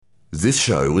This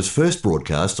show was first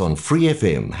broadcast on Free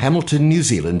FM, Hamilton, New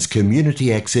Zealand's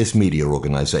community access media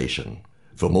organisation.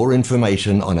 For more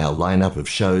information on our lineup of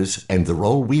shows and the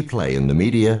role we play in the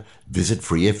media, visit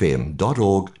freefm.org.nz.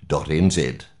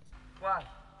 1,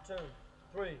 2,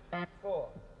 3, 4.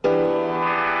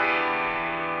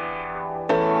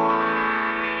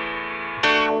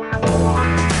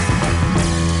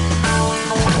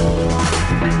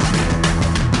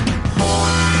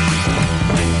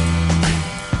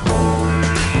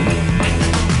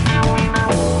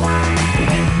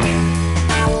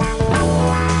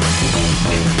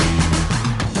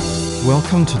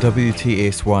 Welcome to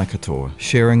WTS Waikato,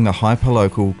 sharing the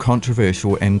hyperlocal,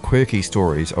 controversial and quirky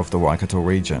stories of the Waikato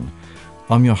region.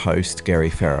 I'm your host, Gary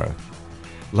Farrow.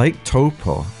 Lake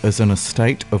Taupo is in a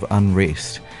state of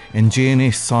unrest, and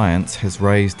GNS Science has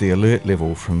raised the alert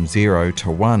level from 0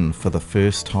 to 1 for the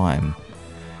first time.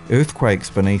 Earthquakes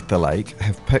beneath the lake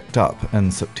have picked up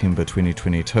in September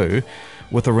 2022,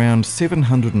 with around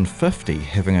 750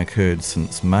 having occurred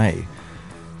since May.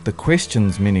 The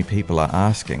questions many people are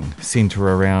asking centre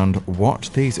around what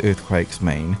these earthquakes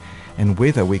mean and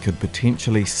whether we could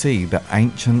potentially see the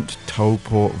ancient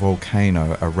Taupo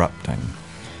volcano erupting.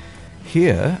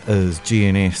 Here is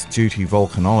GNS duty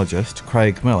volcanologist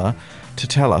Craig Miller to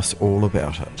tell us all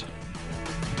about it.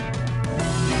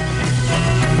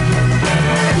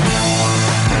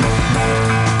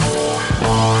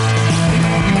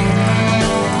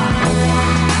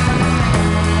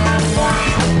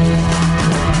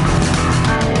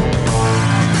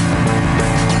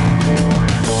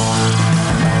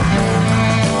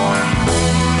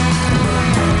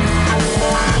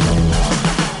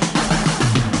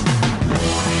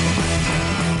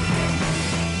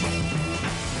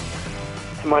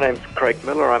 My name's Craig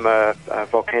Miller. I'm a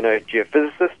volcano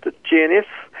geophysicist at GNS.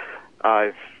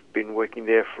 I've been working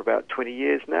there for about 20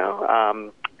 years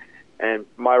now, and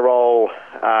my role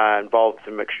involves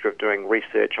a mixture of doing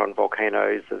research on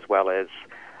volcanoes as well as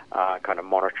kind of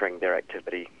monitoring their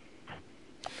activity.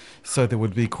 So there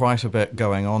would be quite a bit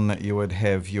going on that you would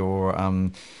have your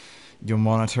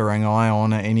monitoring eye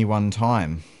on at any one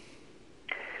time.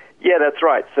 Yeah, that's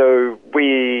right. So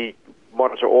we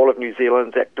monitor all of New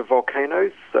Zealand's active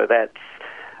volcanoes, so that's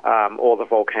all the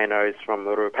volcanoes from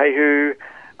Ruapehu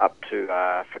up to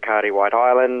Whakaari White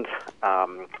Island,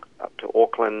 up to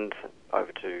Auckland,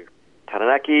 over to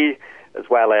Taranaki, as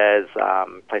well as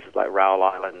places like Raoul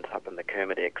Island up in the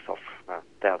Kermadec off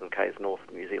 1,000 k's north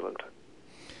of New Zealand.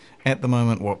 At the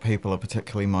moment, what people are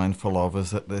particularly mindful of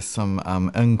is that there's some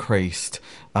increased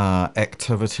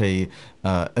activity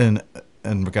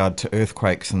in regard to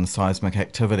earthquakes and seismic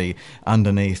activity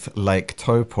underneath Lake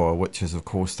Taupo, which is of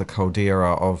course the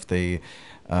caldera of the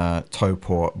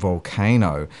Taupo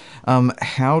volcano.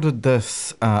 How did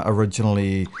this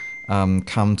originally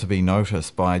come to be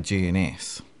noticed by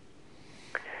GNS?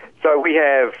 So we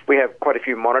have quite a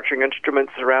few monitoring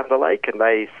instruments around the lake, and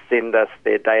they send us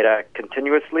their data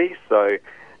continuously. So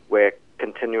we're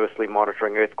continuously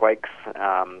monitoring earthquakes.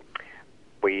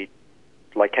 We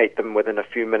locate them within a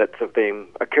few minutes of them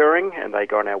occurring, and they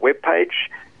go on our webpage.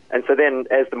 And so then,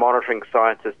 as the monitoring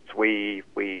scientists, we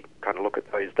kind of look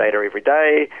at those data every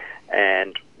day,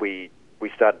 and we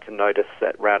started to notice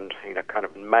that around kind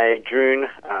of May, June,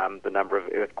 the number of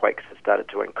earthquakes has started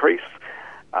to increase.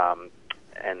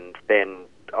 And then,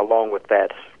 along with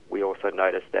that, we also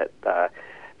noticed that the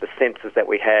sensors that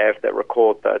we have that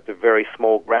record the very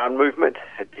small ground movement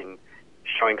had been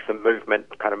showing some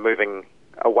movement, kind of moving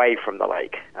away from the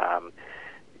lake.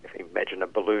 If you imagine a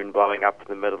balloon blowing up in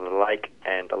the middle of the lake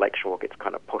and the lakeshore gets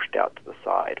kind of pushed out to the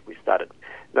side, we started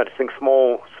noticing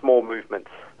small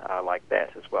movements like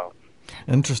that as well.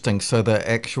 Interesting. So the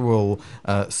actual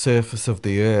surface of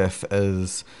the Earth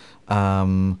is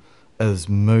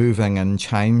moving and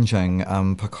changing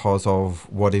because of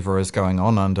whatever is going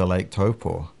on under Lake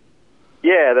Taupo.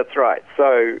 Yeah, that's right.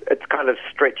 So it's kind of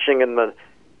stretching in the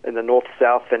north,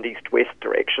 south, and east, west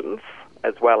directions,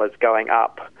 as well as going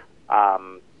up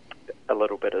a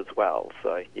little bit as well.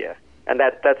 So yeah, and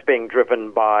that's being driven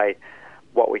by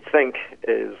what we think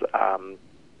is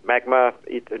magma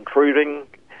intruding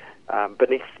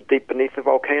deep beneath the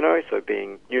volcano. So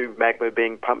being new magma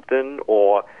being pumped in,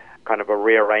 or kind of a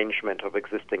rearrangement of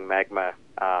existing magma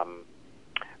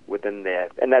within there,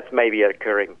 and that's maybe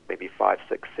occurring 5,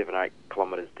 6, 7, 8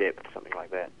 kilometres depth, something like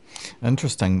that.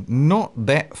 Interesting. Not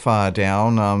that far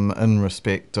down in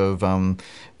respect of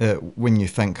when you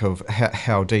think of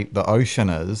how deep the ocean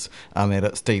is at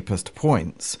its deepest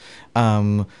points.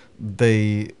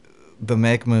 The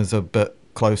magma's a bit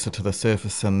closer to the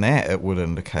surface than that, it would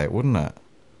indicate, wouldn't it?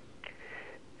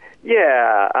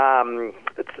 Yeah,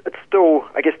 it's still,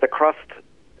 I guess, the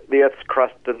Earth's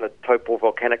crust in the Taupo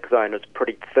volcanic zone is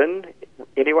pretty thin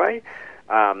anyway.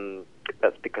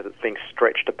 That's because it's being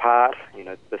stretched apart.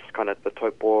 This kind of the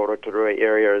Taupo Rotorua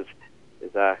area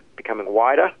is becoming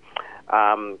wider,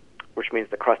 which means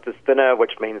the crust is thinner,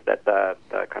 which means that the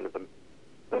kind of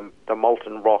the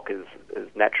molten rock is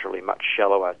naturally much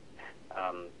shallower,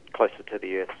 closer to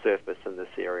the Earth's surface in this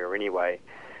area anyway.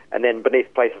 And then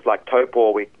beneath places like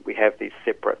Taupo, we have these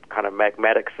separate kind of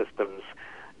magmatic systems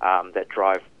that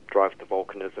drive the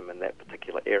volcanism in that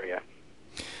particular area.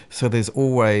 So there's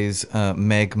always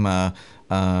magma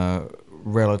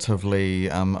relatively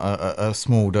a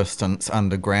small distance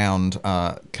underground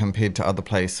compared to other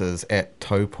places at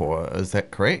Taupo. Is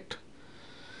that correct?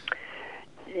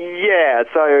 Yeah,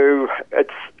 so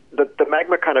it's the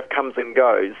magma kind of comes and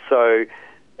goes. So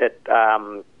it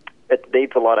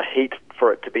needs a lot of heat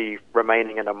for it to be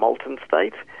remaining in a molten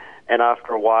state, and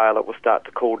after a while it will start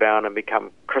to cool down and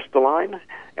become crystalline.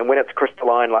 And when it's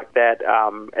crystalline like that,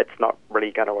 it's not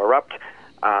really going to erupt.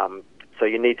 So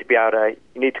you need to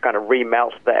kind of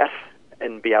remelt that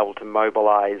and be able to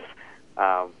mobilize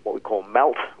what we call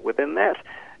melt within that,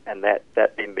 and that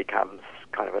then becomes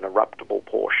kind of an eruptible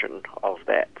portion of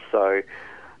that. So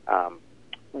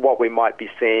what we might be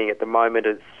seeing at the moment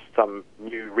is some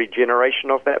new regeneration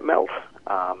of that melt.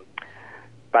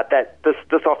 But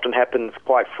this often happens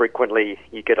quite frequently.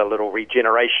 You get a little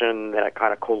regeneration, then it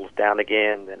kind of cools down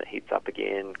again, then it heats up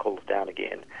again, cools down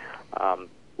again.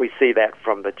 We see that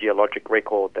from the geologic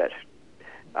record that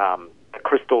the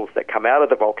crystals that come out of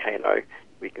the volcano,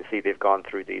 we can see they've gone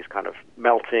through these kind of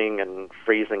melting and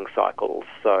freezing cycles.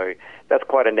 So that's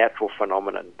quite a natural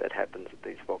phenomenon that happens at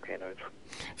these volcanoes.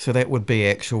 So that would be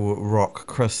actual rock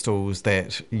crystals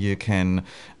that you can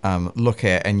look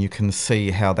at, and you can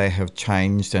see how they have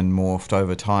changed and morphed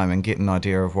over time and get an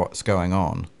idea of what's going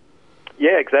on.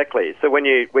 Yeah, exactly. So when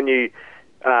you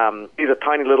these are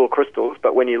tiny little crystals,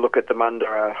 but when you look at them under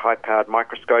a high-powered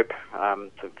microscope,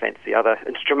 some fancy other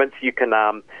instruments, you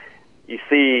can you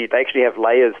see they actually have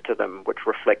layers to them which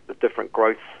reflect the different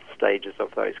growth stages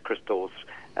of those crystals,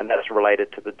 and that's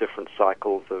related to the different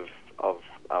cycles of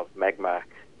magma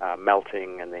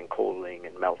melting and then cooling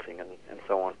and melting and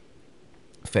so on.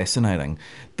 Fascinating.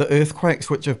 The earthquakes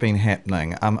which have been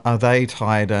happening, are they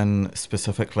tied in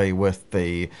specifically with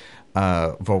the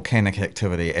volcanic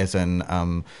activity, as in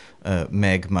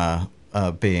magma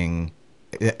being,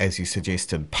 as you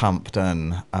suggested, pumped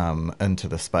into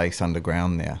the space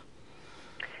underground there?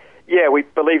 Yeah, we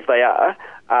believe they are.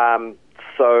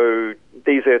 So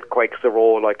these earthquakes are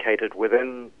all located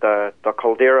within the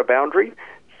caldera boundary,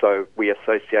 so we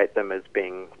associate them as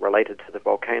being related to the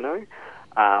volcano.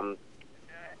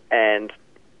 And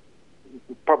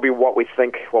probably what we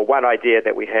think, well, one idea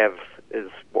that we have is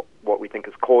what we think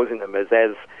is causing them is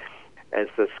as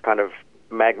this kind of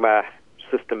magma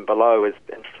system below is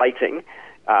inflating,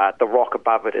 the rock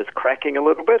above it is cracking a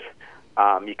little bit.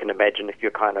 You can imagine if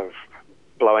you're kind of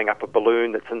blowing up a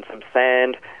balloon that's in some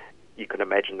sand, you can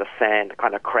imagine the sand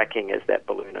kind of cracking as that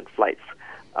balloon inflates.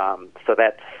 So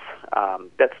that's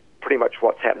pretty much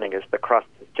what's happening, is the crust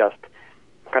is just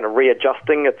kind of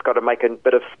readjusting. It's got to make a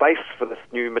bit of space for this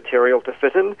new material to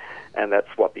fit in, and that's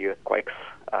what the earthquakes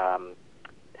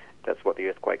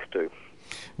do.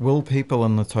 Will people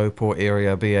in the Taupo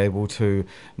area be able to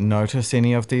notice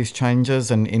any of these changes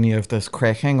and any of this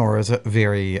cracking, or is it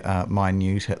very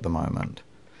minute at the moment?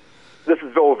 This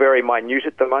is all very minute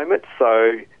at the moment,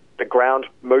 so the ground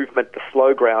movement, the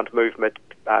slow ground movement,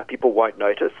 people won't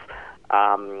notice.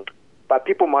 But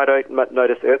people might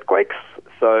notice earthquakes,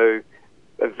 so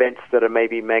events that are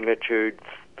maybe magnitude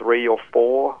 3 or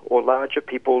 4 or larger,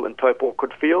 people in Taupo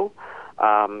could feel.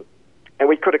 And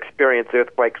we could experience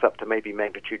earthquakes up to maybe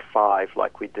magnitude 5,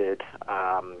 like we did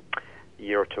a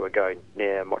year or two ago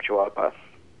near Motuapa.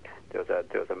 There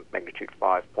was a magnitude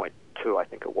 5.2, I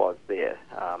think it was there.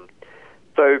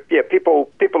 So yeah,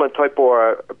 people in Taupo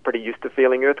are pretty used to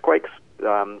feeling earthquakes.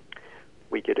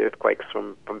 We get earthquakes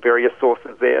from various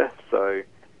sources there. So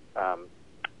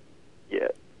yeah,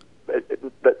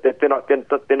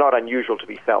 they're not unusual to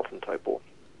be felt in Taupo.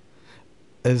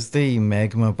 Is the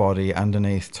magma body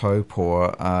underneath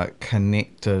Taupo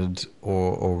connected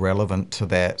or relevant to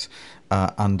that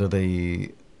under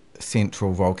the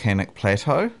central volcanic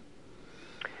plateau?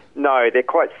 No, they're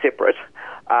quite separate.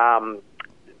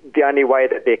 The only way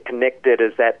that they're connected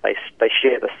is that they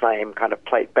share the same kind of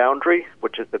plate boundary,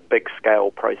 which is the big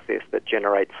scale process that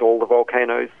generates all the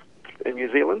volcanoes in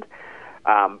New Zealand.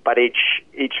 But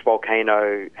each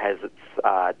volcano has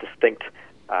its distinct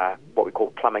what we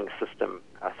call plumbing system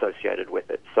associated with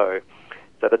it. So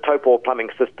So the Taupō plumbing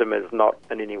system is not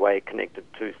in any way connected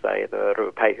to, say, the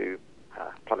Ruapehu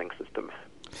plumbing system.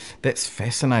 That's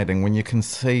fascinating when you can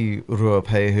see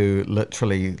Ruapehu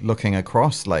literally looking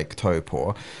across Lake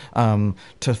Taupō.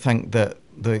 To think that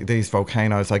these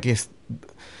volcanoes, I guess,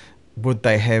 would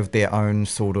they have their own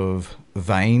sort of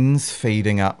veins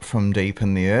feeding up from deep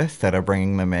in the earth that are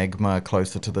bringing the magma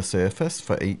closer to the surface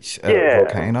for each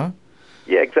volcano?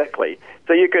 Yeah, exactly.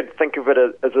 So you could think of it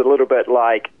as a little bit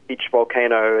like each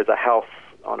volcano is a house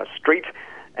on a street,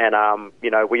 and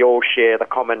we all share the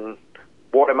common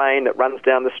water main that runs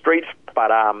down the street,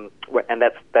 but and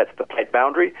that's the plate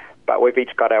boundary. But we've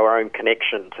each got our own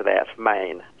connection to that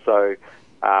main. So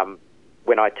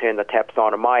when I turn the taps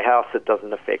on in my house, it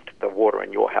doesn't affect the water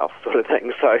in your house, sort of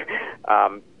thing. So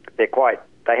they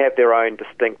have their own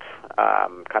distinct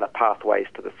kind of pathways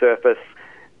to the surface,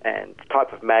 and the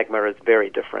type of magma is very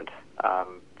different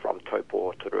from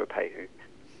Taupō to Ruapehu.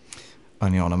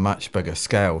 Only on a much bigger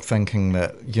scale, thinking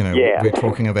that, we're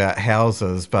talking about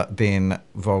houses, but then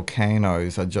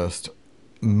volcanoes are just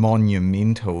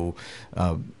monumental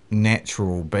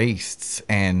natural beasts,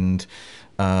 and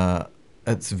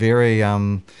it's very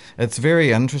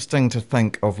interesting to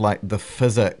think of like the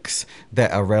physics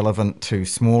that are relevant to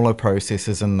smaller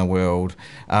processes in the world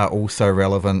are also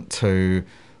relevant to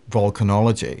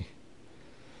volcanology.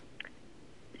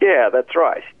 Yeah, that's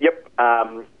right. Yep.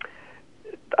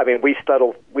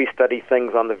 We study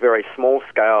things on the very small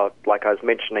scale, like I was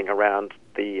mentioning, around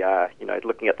the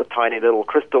looking at the tiny little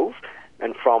crystals,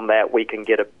 and from that we can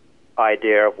get an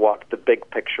idea of what the big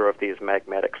picture of these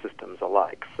magmatic systems are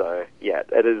like. So yeah,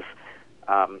 it is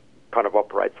kind of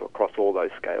operates across all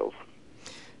those scales.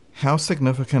 How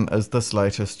significant is this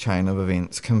latest chain of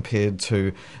events compared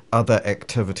to other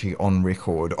activity on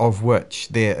record, of which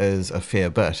there is a fair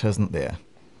bit, isn't there?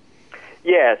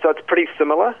 Yeah, so it's pretty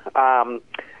similar.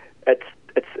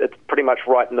 It's pretty much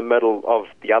right in the middle of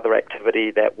the other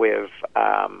activity that we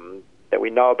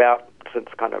know about since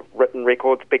kind of written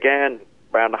records began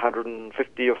around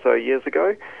 150 or so years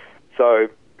ago. So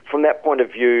from that point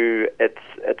of view,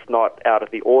 it's not out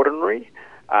of the ordinary.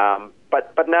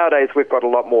 But nowadays we've got a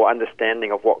lot more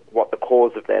understanding of what the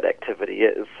cause of that activity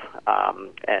is,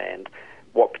 and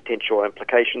what potential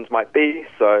implications might be.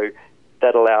 So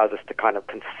that allows us to kind of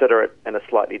consider it in a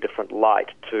slightly different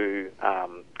light to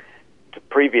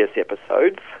previous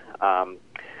episodes,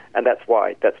 and that's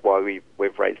why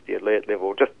we've raised the alert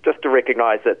level, just to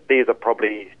recognise that these are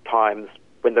probably times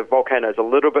when the volcano is a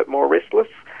little bit more restless,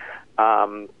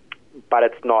 but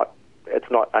it's not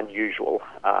unusual.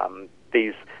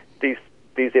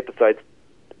 These episodes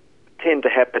tend to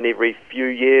happen every few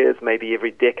years, maybe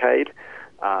every decade,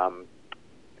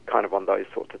 kind of on those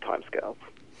sorts of timescales.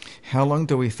 How long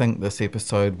do we think this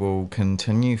episode will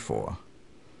continue for?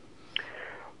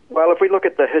 Well, if we look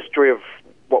at the history of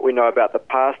what we know about the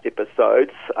past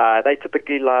episodes, they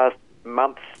typically last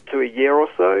months to a year or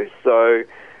so. So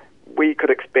we could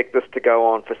expect this to go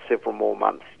on for several more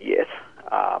months yet.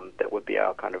 That would be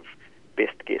our kind of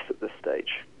best guess at this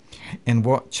stage. And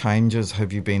what changes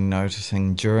have you been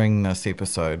noticing during this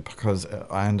episode? Because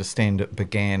I understand it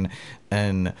began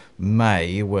in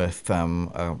May with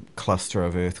a cluster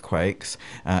of earthquakes,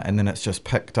 and then it's just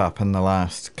picked up in the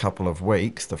last couple of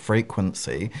weeks, the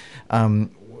frequency.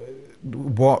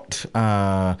 What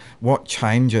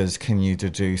changes can you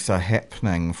deduce are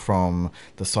happening from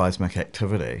the seismic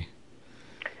activity?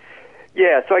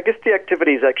 Yeah, so I guess the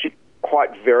activity is actually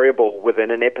quite variable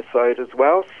within an episode as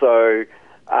well. So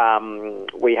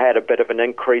we had a bit of an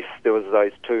increase. There was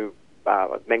those two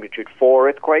magnitude 4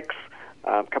 earthquakes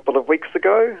a couple of weeks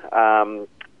ago.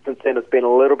 Since then it's been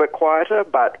a little bit quieter,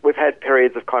 but we've had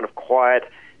periods of kind of quiet.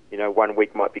 1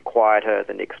 week might be quieter,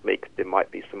 the next week there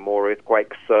might be some more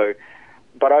earthquakes. So,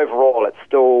 but overall it's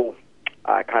still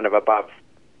kind of above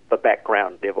the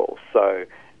background level. So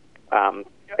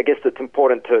I guess it's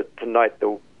important to note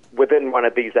that within one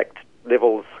of these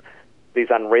levels, these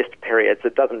unrest periods,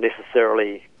 it doesn't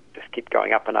necessarily just keep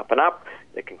going up and up and up.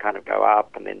 It can kind of go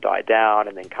up and then die down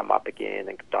and then come up again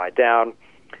and die down.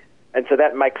 And so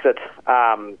that makes it,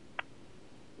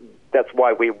 that's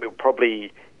why we'll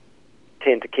probably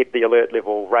tend to keep the alert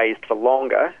level raised for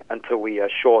longer until we are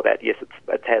sure that, yes,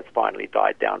 it has finally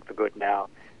died down for good now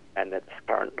and that this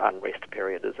current unrest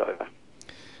period is over.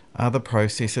 Are the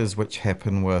processes which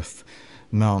happen with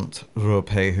Mount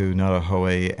Ruapehu,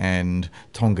 Ngauruhoe and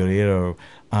Tongariro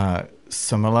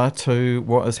similar to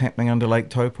what is happening under Lake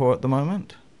Taupō at the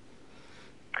moment?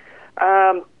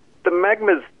 The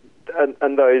magmas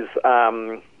and those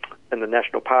in the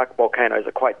national park volcanoes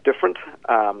are quite different.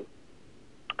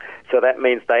 So that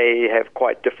means they have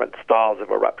quite different styles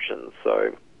of eruptions.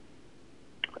 So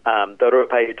The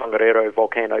Ruapehu Tongariro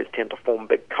volcanoes tend to form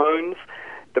big cones.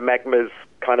 The magma's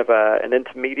kind of an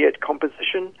intermediate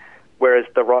composition, whereas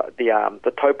the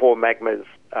Taupo magma's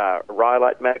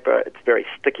rhyolite magma, it's very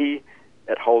sticky.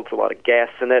 It holds a lot of gas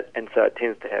in it, and so it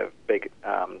tends to have big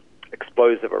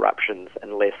explosive eruptions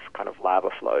and less kind of lava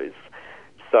flows.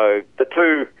 So the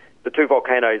two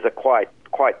volcanoes are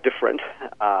quite different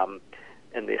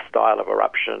in their style of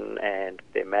eruption and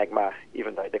their magma,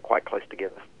 even though they're quite close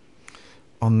together.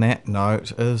 On that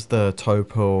note, is the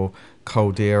Taupo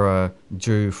caldera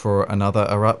due for another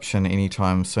eruption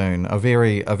anytime soon? A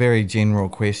very general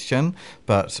question,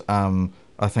 but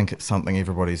I think it's something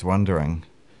everybody's wondering.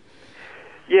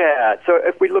 Yeah, so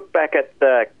if we look back at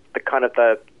the kind of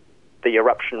the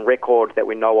eruption record that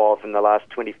we know of in the last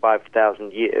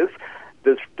 25,000 years,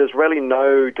 there's really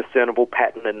no discernible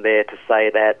pattern in there to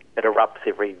say that it erupts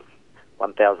every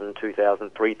 1,000, 2,000,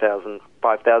 3,000,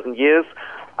 5,000 years.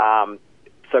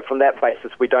 So from that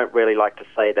basis, we don't really like to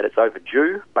say that it's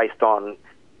overdue based on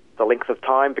the length of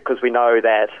time, because we know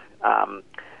that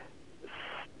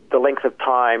the length of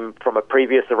time from a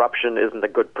previous eruption isn't a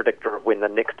good predictor of when the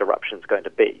next eruption is going to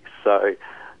be. So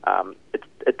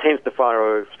it tends to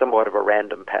follow somewhat of a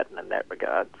random pattern in that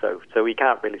regard. So we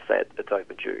can't really say it's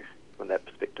overdue from that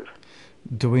perspective.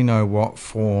 Do we know what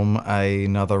form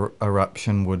another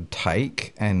eruption would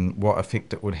take and what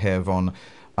effect it would have on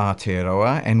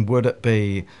Aotearoa? And would it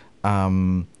be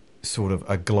sort of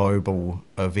a global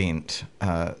event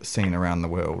seen around the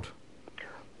world?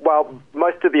 Well,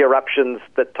 most of the eruptions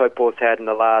that Taupo's had in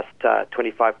the last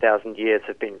 25,000 years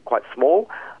have been quite small,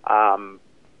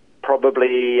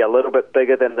 probably a little bit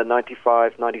bigger than the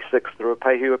 95-96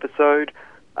 Ruapehu episode,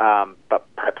 but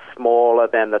perhaps smaller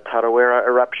than the Tarawera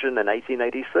eruption in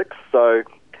 1886. So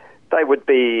they would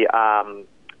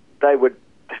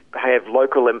have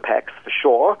local impacts for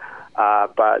sure,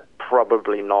 but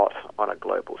probably not on a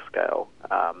global scale.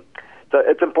 So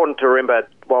it's important to remember,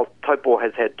 while Taupo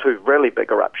has had two really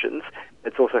big eruptions,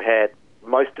 it's also had,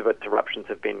 most of its eruptions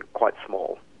have been quite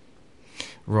small.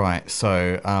 Right,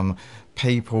 so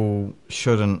people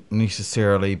shouldn't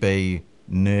necessarily be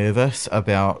nervous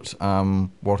about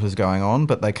what is going on,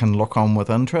 but they can look on with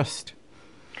interest.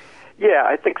 Yeah,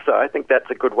 I think so. I think that's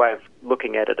a good way of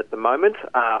looking at it at the moment.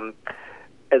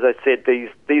 As I said,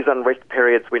 these unrest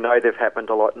periods, we know they've happened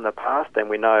a lot in the past, and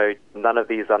we know none of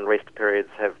these unrest periods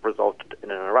have resulted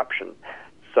in an eruption.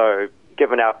 So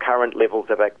given our current levels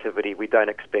of activity, we don't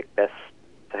expect this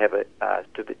to have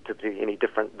to be any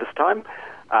different this time.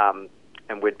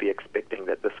 And we'd be expecting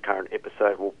that this current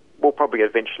episode will probably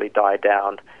eventually die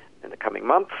down in the coming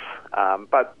months.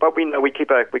 But we know we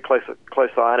keep a close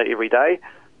eye on it every day,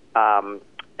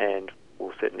 and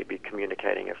we'll certainly be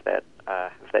communicating if that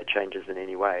changes in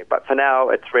any way. But for now,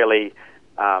 it's really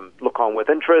look on with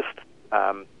interest,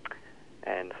 and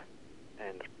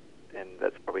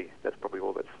that's probably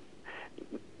all. That's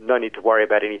no need to worry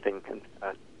about anything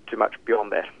too much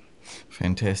beyond that.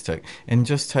 Fantastic. And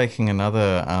just taking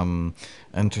another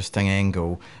interesting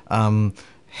angle,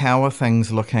 how are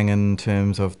things looking in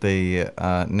terms of the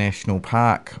national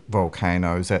park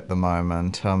volcanoes at the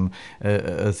moment?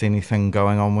 Is anything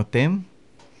going on with them?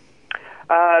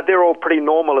 They're all pretty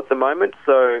normal at the moment.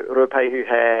 So Ruapehu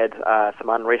had some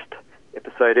unrest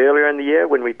episode earlier in the year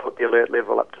when we put the alert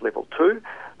level up to level 2.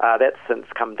 That's since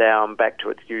come down back to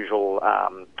its usual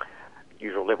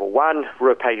level 1.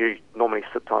 Ruapehu normally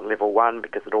sits on level 1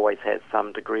 because it always has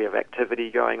some degree of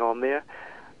activity going on there.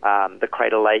 The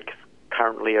Crater Lake's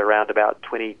currently around about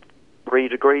 23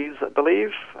 degrees, I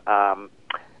believe.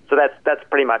 So that's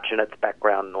pretty much in its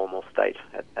background normal state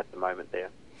at the moment there.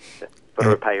 For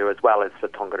Ruapehu as well as for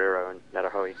Tongariro and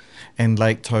Ngātahoe. And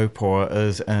Lake Taupo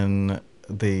is in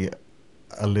the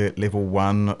alert level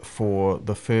 1 for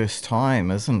the first time,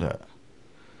 isn't it?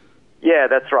 Yeah,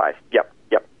 that's right. Yep.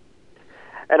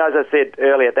 And as I said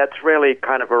earlier, that's really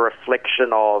kind of a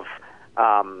reflection of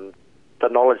the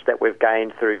knowledge that we've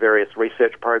gained through various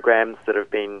research programs that have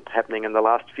been happening in the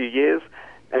last few years.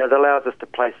 And it allows us to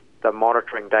place the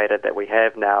monitoring data that we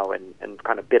have now in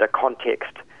kind of better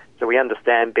context, so we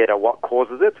understand better what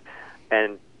causes it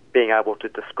and being able to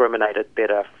discriminate it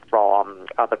better from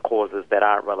other causes that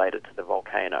aren't related to the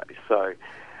volcano. So,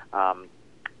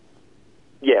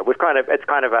 it's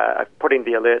kind of putting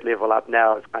the alert level up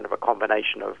now is kind of a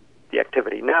combination of the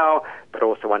activity now, but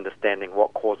also understanding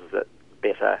what causes it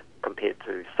better compared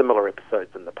to similar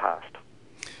episodes in the past.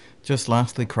 Just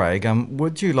lastly, Craig,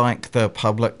 would you like the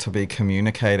public to be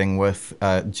communicating with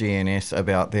GNS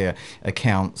about their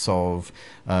accounts of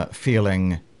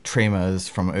feeling tremors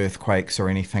from earthquakes or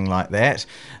anything like that.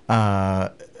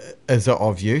 Is it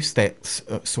of use, that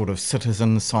sort of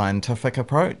citizen scientific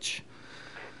approach?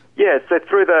 Yeah, so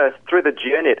through the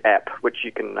GeoNet app, which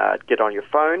you can get on your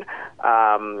phone,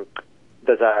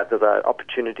 there's an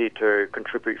opportunity to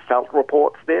contribute felt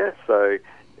reports there. So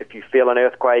if you feel an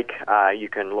earthquake, you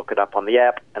can look it up on the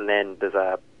app, and then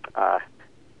there's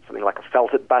something like a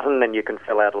felt it button, and you can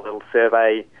fill out a little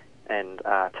survey and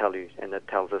tell you, and it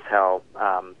tells us how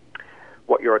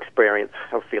what your experience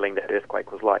of feeling that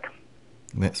earthquake was like.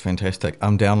 That's fantastic.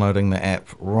 I'm downloading the app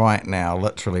right now,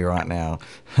 literally right now.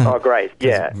 Oh, great!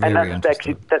 Yeah, and that's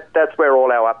actually that's where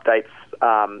all our updates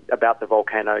about the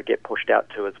volcano get pushed out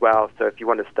to as well. So if you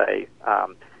want to stay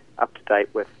up to date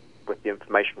with the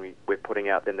information we're putting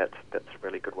out, then that's a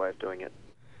really good way of doing it.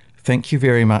 Thank you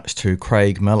very much to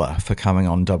Craig Miller for coming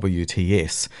on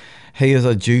WTS. He is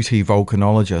a duty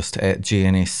volcanologist at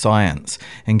GNS Science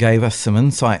and gave us some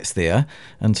insights there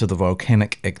into the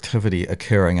volcanic activity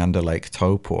occurring under Lake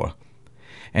Taupo.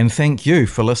 And thank you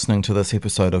for listening to this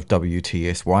episode of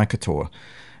WTS Waikato.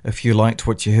 If you liked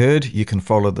what you heard, you can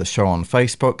follow the show on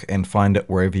Facebook and find it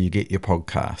wherever you get your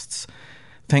podcasts.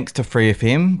 Thanks to Free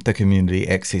FM, the Community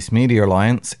Access Media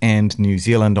Alliance, and New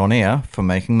Zealand On Air for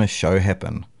making this show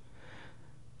happen.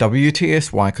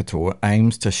 WTS Waikato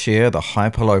aims to share the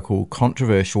hyperlocal,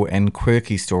 controversial and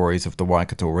quirky stories of the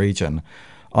Waikato region.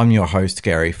 I'm your host,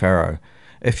 Gary Farrow.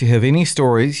 If you have any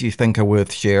stories you think are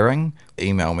worth sharing,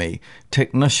 email me,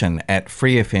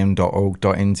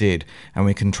 technician@freefm.org.nz, and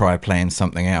we can try plan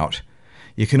something out.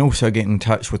 You can also get in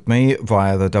touch with me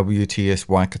via the WTS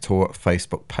Waikato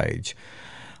Facebook page.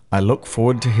 I look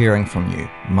forward to hearing from you.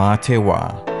 Mā te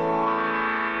wā.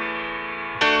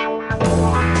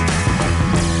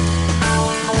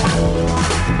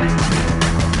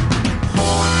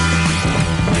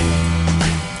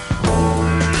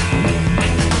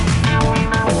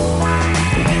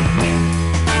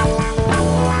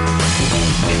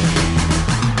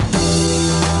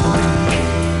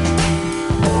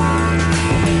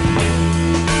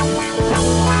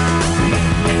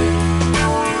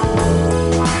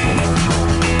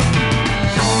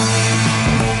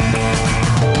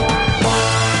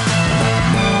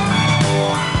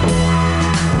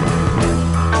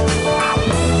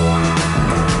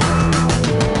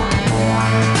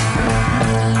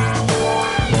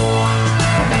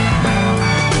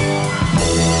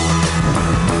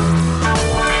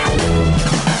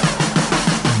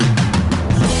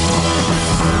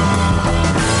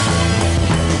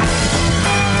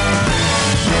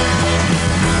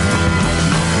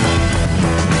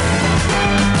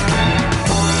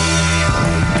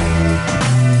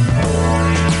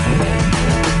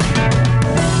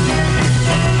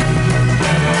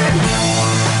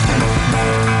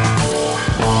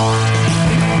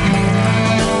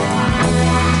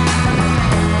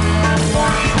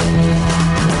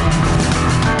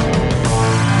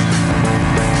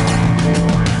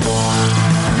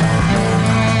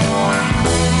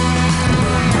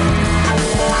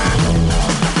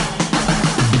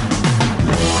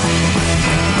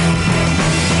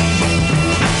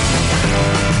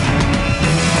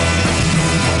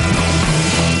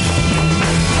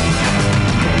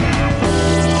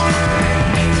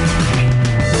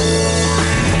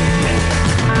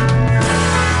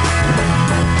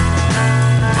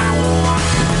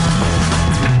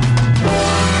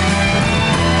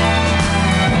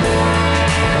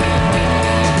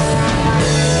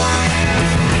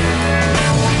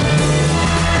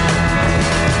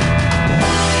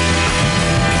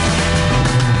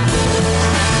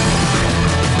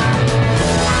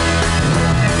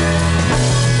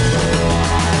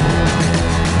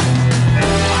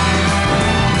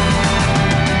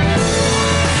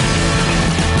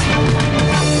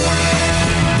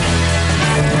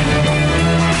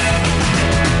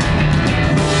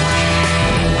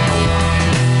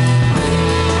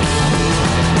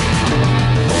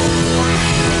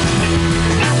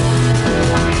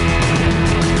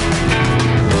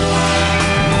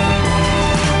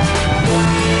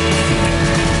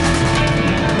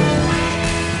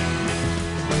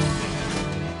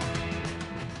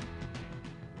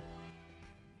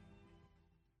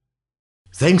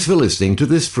 Thanks for listening to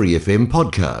this Free FM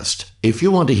podcast. If you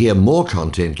want to hear more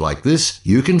content like this,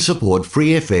 you can support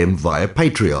Free FM via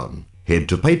Patreon. Head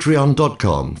to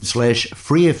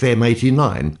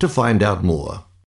patreon.com/freefm89 to find out more.